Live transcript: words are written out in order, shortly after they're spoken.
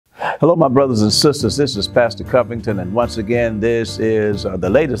Hello, my brothers and sisters. This is Pastor Covington, and once again, this is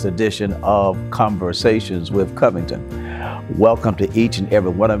the latest edition of Conversations with Covington. Welcome to each and every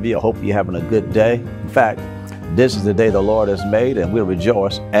one of you. I hope you're having a good day. In fact, this is the day the Lord has made, and we'll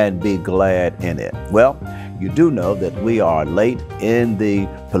rejoice and be glad in it. Well, you do know that we are late in the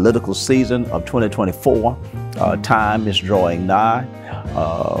political season of 2024. Time is drawing nigh.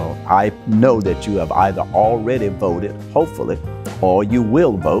 I know that you have either already voted, hopefully, or you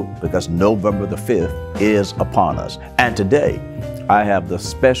will vote, because November the 5th is upon us. And today, I have the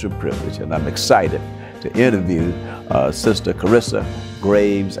special privilege, and I'm excited to interview Sister Carissa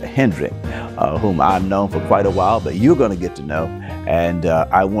Graves Hendrick, whom I've known for quite a while, but you're going to get to know, and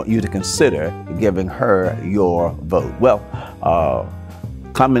I want you to consider giving her your vote. Well,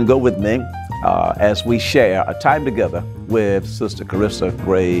 come and go with me as we share a time together with Sister Carissa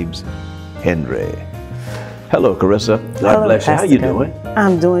Graves Hendrick. Hello, Carissa. God bless you. How you doing?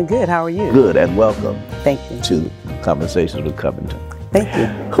 I'm doing good. How are you? Good, and welcome. Thank you. To Conversations with Covington. Thank you.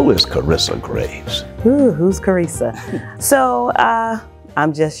 Who is Carissa Graves? Who's Carissa? So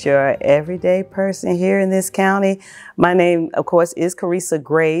I'm just your everyday person here in this county. My name, of course, is Carissa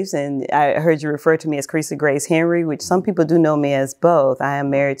Graves, and I heard you refer to me as Carissa Graves Henry, which some people do know me as both. I am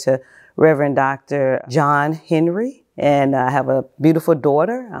married to Reverend Dr. John Henry, and I have a beautiful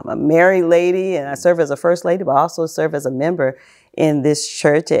daughter. I'm a married lady, and I serve as a first lady, but I also serve as a member in this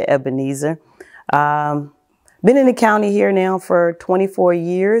church at Ebenezer. Been in the county here now for 24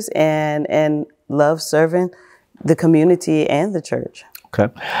 years and love serving the community and the church.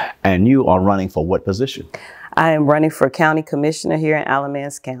 Okay. And you are running for what position? I am running for county commissioner here in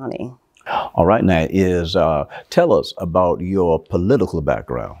Alamance County. All right. Now, tell us about your political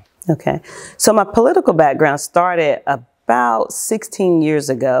background. Okay. So my political background started about 16 years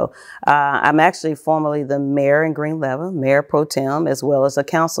ago. I'm actually formerly the mayor in Green Level, mayor pro tem, as well as a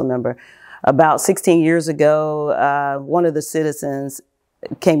council member. About 16 years ago, one of the citizens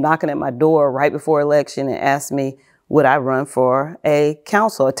came knocking at my door right before election and asked me, would I run for a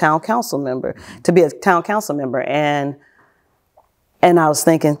town council member, to be a town council member? And I was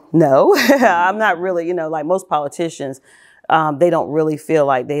thinking, no, I'm not really, like most politicians, they don't really feel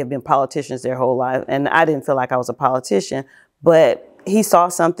like they have been politicians their whole life. And I didn't feel like I was a politician, but he saw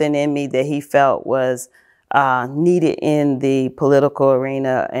something in me that he felt was needed in the political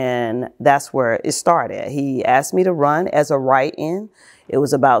arena, and that's where it started. He asked me to run as a write-in. It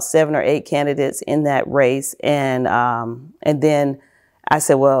was about 7 or 8 candidates in that race, and then I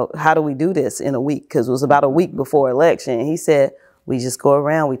said, well, how do we do this in a week? Because it was about a week before election. And he said, we just go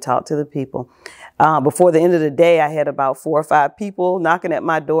around, we talk to the people. Before the end of the day, I had about 4 or 5 people knocking at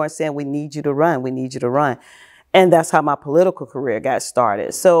my door and saying, we need you to run, we need you to run. And that's how my political career got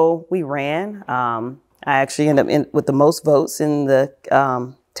started. So we ran. I actually ended up with the most votes in the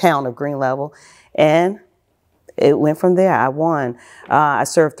town of Green Level, and it went from there. I won. I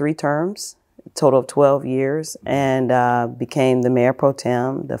served 3 terms, a total of 12 years, and became the mayor pro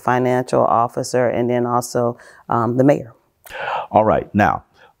tem, the financial officer, and then also the mayor. All right. Now,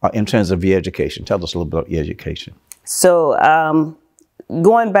 in terms of your education, tell us a little bit about your education. So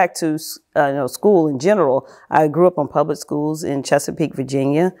going back to school in general, I grew up on public schools in Chesapeake,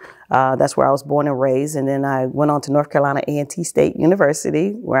 Virginia. That's where I was born and raised. And then I went on to North Carolina A&T State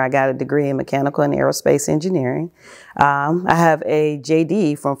University, where I got a degree in mechanical and aerospace engineering. I have a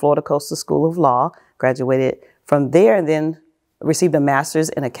JD from Florida Coastal School of Law, graduated from there, and then received a master's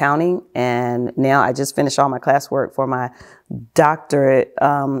in accounting. And now I just finished all my classwork for my doctorate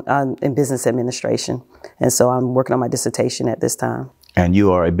in business administration. And so I'm working on my dissertation at this time. And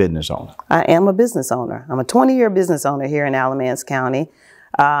you are a business owner? I am a business owner. I'm a 20-year business owner here in Alamance County.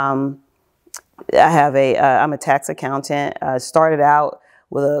 I'm a tax accountant. I started out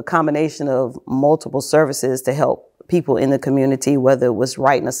with a combination of multiple services to help people in the community, whether it was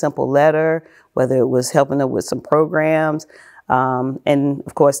writing a simple letter, whether it was helping them with some programs, and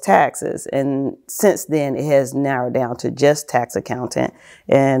of course taxes. And since then, it has narrowed down to just tax accountant.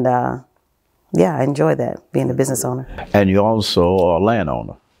 And yeah, I enjoy that, being a business owner. And you're also a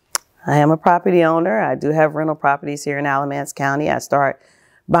landowner. I am a property owner. I do have rental properties here in Alamance County. I started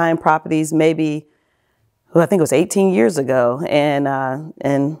buying properties maybe, I think it was 18 years ago,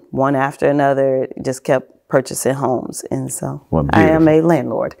 and one after another just kept purchasing homes. And so I am a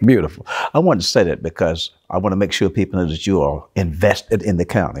landlord. Beautiful. I wanted to say that because I want to make sure people know that you are invested in the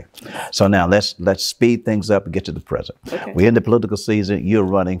county. So now let's speed things up and get to the present. Okay. We're in the political season. You're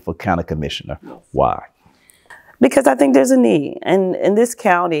running for county commissioner. Why? Because I think there's a need. And in this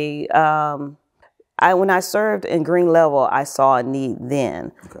county, When I served in Green Level, I saw a need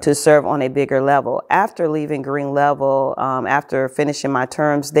then to serve on a bigger level. After leaving Green Level, after finishing my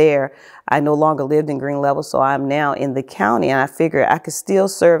terms there, I no longer lived in Green Level, so I'm now in the county, and I figured I could still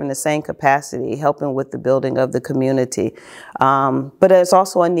serve in the same capacity, helping with the building of the community. But there's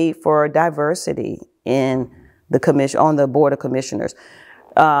also a need for diversity in the commission, on the Board of Commissioners.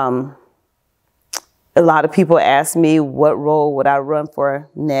 A lot of people ask me what role would I run for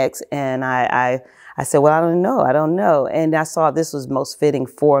next, and I said, well, I don't know. And I saw this was most fitting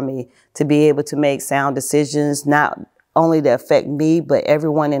for me to be able to make sound decisions, not only to affect me, but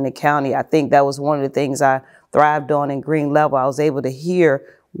everyone in the county. I think that was one of the things I thrived on in Green Level. I was able to hear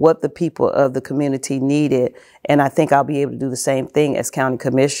what the people of the community needed, and I think I'll be able to do the same thing as county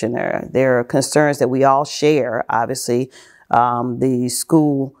commissioner. There are concerns that we all share, obviously, the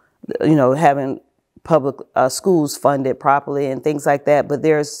school, having public schools funded properly and things like that. But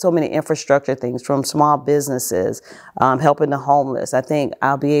there's so many infrastructure things, from small businesses, helping the homeless. I think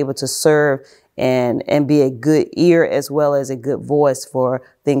I'll be able to serve and be a good ear as well as a good voice for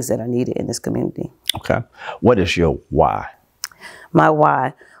things that are needed in this community. Okay. What is your why? My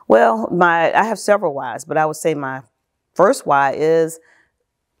why? Well, I have several whys, but I would say my first why is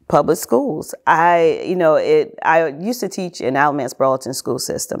public schools. I used to teach in Alamance Burlington school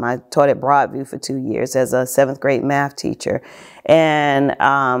system. I taught at Broadview for 2 years as a 7th grade math teacher. And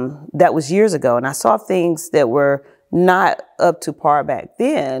that was years ago. And I saw things that were not up to par back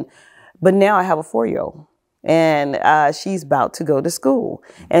then. But now I have a 4-year-old, and she's about to go to school.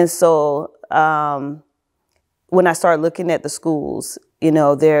 And so when I started looking at the schools,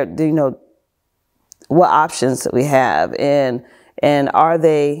 what options that we have, and are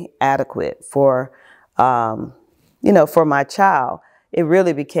they adequate for, for my child? It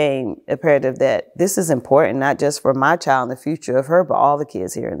really became imperative that this is important, not just for my child and the future of her, but all the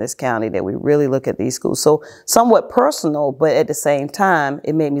kids here in this county, that we really look at these schools. So somewhat personal, but at the same time,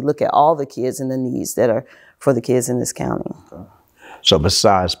 it made me look at all the kids and the needs that are for the kids in this county. Okay. So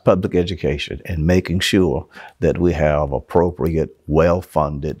besides public education and making sure that we have appropriate,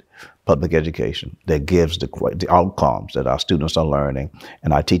 well-funded public education that gives the outcomes that our students are learning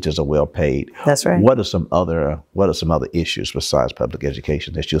and our teachers are well paid. That's right. What are some other issues besides public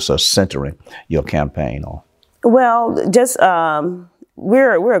education that you're sort of centering your campaign on? Well, just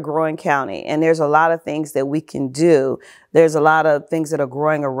we're a growing county, and there's a lot of things that we can do. There's a lot of things that are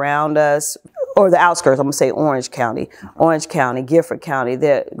growing around us, or the outskirts. I'm gonna say Orange County, Gifford County.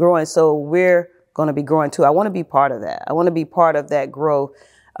 They're growing, so we're going to be growing too. I want to be part of that. I want to be part of that growth.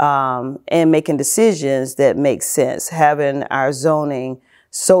 And making decisions that make sense, having our zoning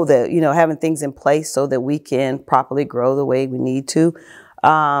so that, having things in place so that we can properly grow the way we need to.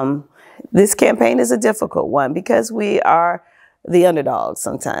 This campaign is a difficult one because we are the underdogs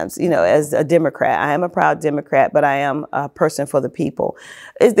sometimes, as a Democrat. I am a proud Democrat, but I am a person for the people.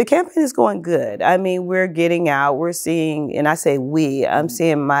 The campaign is going good. I mean, we're getting out, we're seeing, and I say we, I'm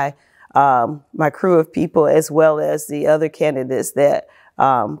seeing my crew of people as well as the other candidates that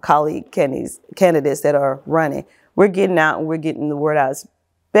colleague candidates that are running. We're getting out and we're getting the word out as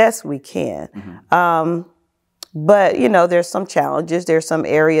best we can. Mm-hmm. But, there's some challenges. There's some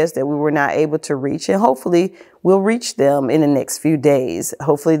areas that we were not able to reach, and hopefully we'll reach them in the next few days.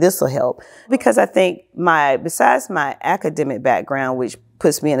 Hopefully this will help, because I think besides my academic background, which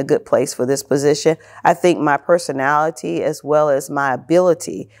puts me in a good place for this position, I think my personality as well as my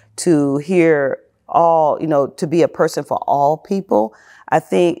ability to hear all, to be a person for all people, I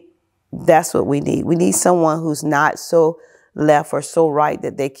think that's what we need. We need someone who's not so left or so right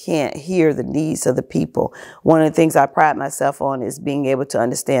that they can't hear the needs of the people. One of the things I pride myself on is being able to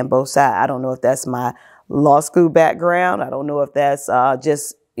understand both sides. I don't know if that's my law school background. I don't know if that's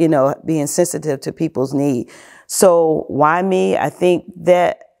just, being sensitive to people's need. So why me? I think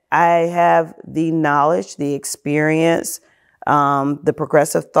that I have the knowledge, the experience, the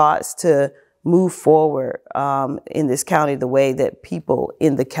progressive thoughts to move forward in this county the way that people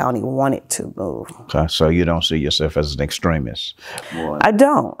in the county want it to move. Okay, so you don't see yourself as an extremist? I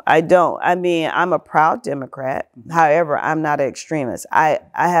don't. I mean, I'm a proud Democrat. However, I'm not an extremist. I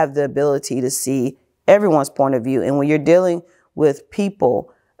have the ability to see everyone's point of view. And when you're dealing with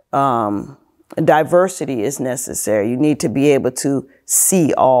people, diversity is necessary. You need to be able to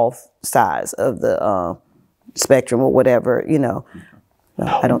see all sides of the spectrum or whatever,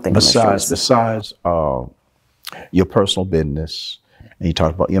 I don't think besides your personal business, and you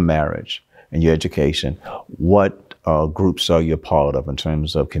talked about your marriage and your education, what groups are you a part of in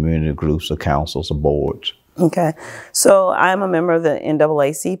terms of community groups or councils or boards? Okay, so I'm a member of the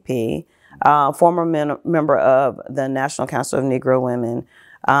NAACP, former member of the National Council of Negro Women,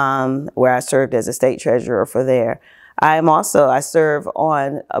 where I served as a state treasurer for there. I serve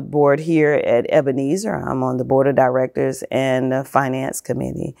on a board here at Ebenezer. I'm on the board of directors and the finance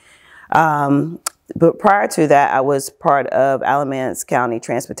committee. But prior to that, I was part of Alamance County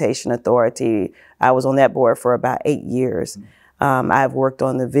Transportation Authority. I was on that board for about 8 years. I've worked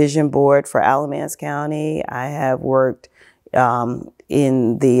on the vision board for Alamance County. I have worked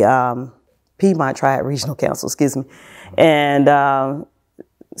in the Piedmont Triad Regional Council, excuse me, and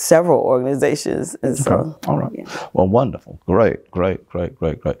several organizations. And so, all right. Yeah. Well, wonderful. Great.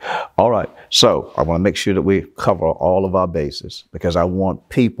 All right. So I want to make sure that we cover all of our bases because I want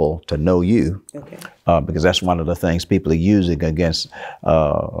people to know you. Okay. Because that's one of the things people are using against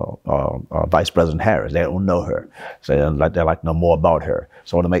Vice President Harris. They don't know her. So they like to know more about her.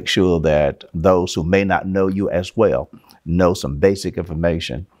 So I want to make sure that those who may not know you as well know some basic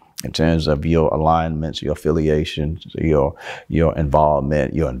information in terms of your alignments, your affiliations, your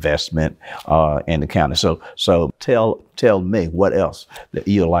involvement, your investment in the county. So tell me what else that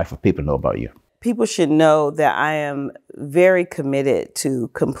your life of people know about you. People should know that I am very committed to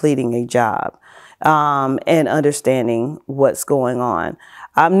completing a job and understanding what's going on.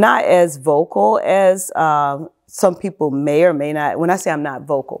 I'm not as vocal as some people may or may not. When I say I'm not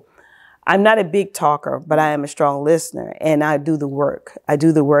vocal, I'm not a big talker, but I am a strong listener, and I do the work. I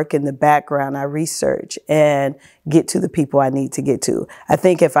do the work in the background. I research and get to the people I need to get to. I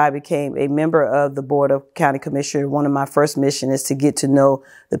think if I became a member of the Board of County Commissioners, one of my first missions is to get to know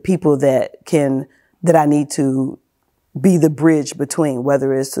the people that I need to be the bridge between,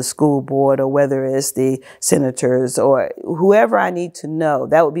 whether it's the school board or whether it's the senators or whoever I need to know.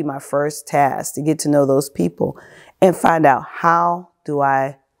 That would be my first task, to get to know those people and find out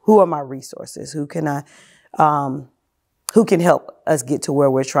who are my resources? Who can help us get to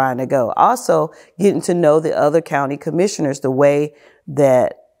where we're trying to go? Also, getting to know the other county commissioners the way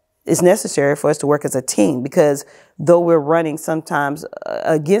that is necessary for us to work as a team. Because though we're running sometimes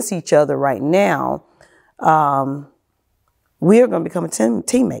against each other right now, we are going to become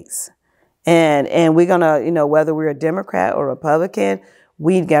teammates. And we're going to, whether we're a Democrat or Republican,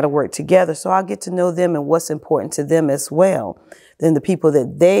 we've got to work together. So I'll get to know them and what's important to them as well. Then the people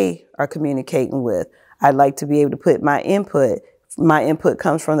that they are communicating with, I'd like to be able to put my input. My input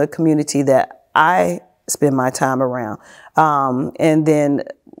comes from the community that I spend my time around. And then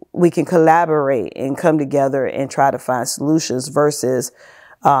we can collaborate and come together and try to find solutions versus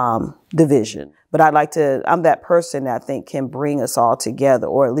division. But I'm that person that I think can bring us all together,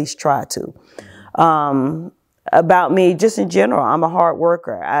 or at least try to. About me, just in general, I'm a hard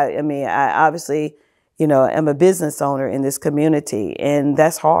worker. I obviously, am a business owner in this community, and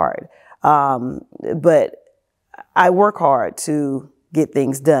that's hard. But I work hard to get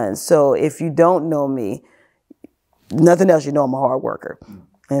things done. So if you don't know me, nothing else, I'm a hard worker.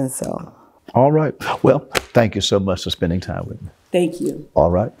 And so. All right. Well, thank you so much for spending time with me. Thank you.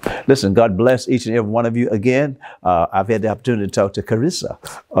 All right. Listen, God bless each and every one of you again. I've had the opportunity to talk to Carissa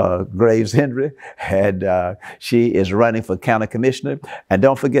Graves Henry, and she is running for county commissioner. And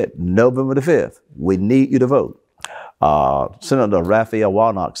don't forget, November the 5th, we need you to vote. Senator Raphael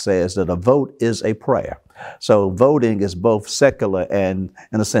Warnock says that a vote is a prayer. So voting is both secular and,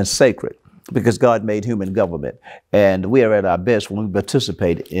 in a sense, sacred, because God made human government, and we are at our best when we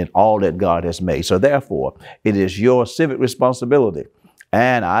participate in all that God has made. So therefore, it is your civic responsibility,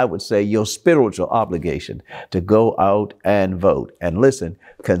 and I would say your spiritual obligation, to go out and vote. And listen,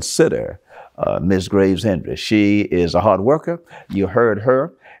 consider Ms. Graves Henry. She is a hard worker. You heard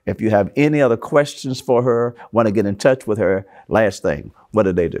her. If you have any other questions for her, want to get in touch with her, last thing, what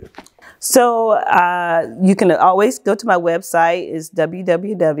do they do? So you can always go to my website. It's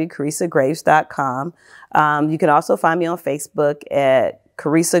www.carissagraves.com. You can also find me on Facebook at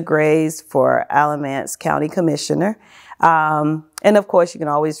Carissa Graves for Alamance County Commissioner. And of course, you can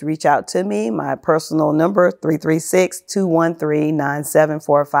always reach out to me. My personal number,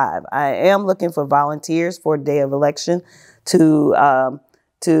 336-213-9745. I am looking for volunteers for the day of election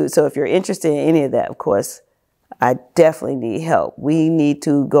so if you're interested in any of that, of course, I definitely need help. We need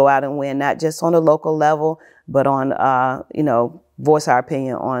to go out and win, not just on the local level, but on, voice our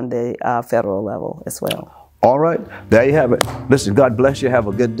opinion on the federal level as well. All right. There you have it. Listen, God bless you. Have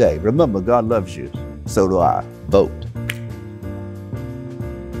a good day. Remember, God loves you. So do I. Vote.